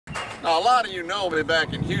Now, a lot of you know me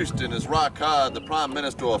back in Houston as Rock Hard, the Prime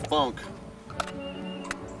Minister of Funk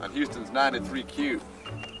on Houston's 93Q.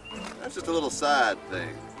 That's just a little side thing.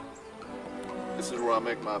 This is where I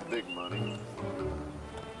make my big money.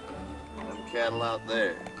 Them cattle out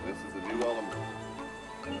there. This is the new Ulm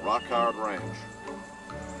Rock Hard Ranch.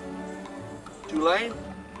 Tulane?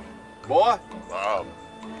 Boy? Bob.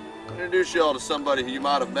 Introduce y'all to somebody who you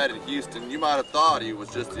might have met in Houston. You might have thought he was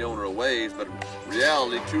just the owner of Waves, but in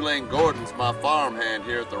reality, Tulane Gordon's my farmhand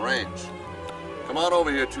here at the ranch. Come on over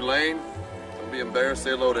here, Tulane. Don't be embarrassed.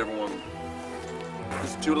 Say hello to everyone.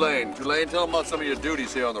 This is Tulane. Tulane, tell them about some of your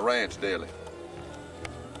duties here on the ranch daily.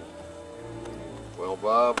 Well,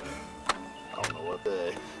 Bob, I don't know what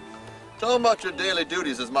they... Tell them about your daily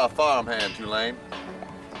duties as my farmhand, Tulane.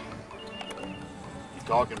 You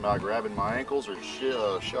talking about grabbing my ankles or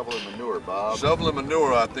shoveling manure, Bob? Shoveling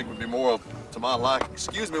manure, I think, would be more to my liking.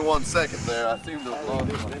 Excuse me 1 second there. I seem to have lost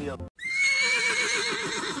this video.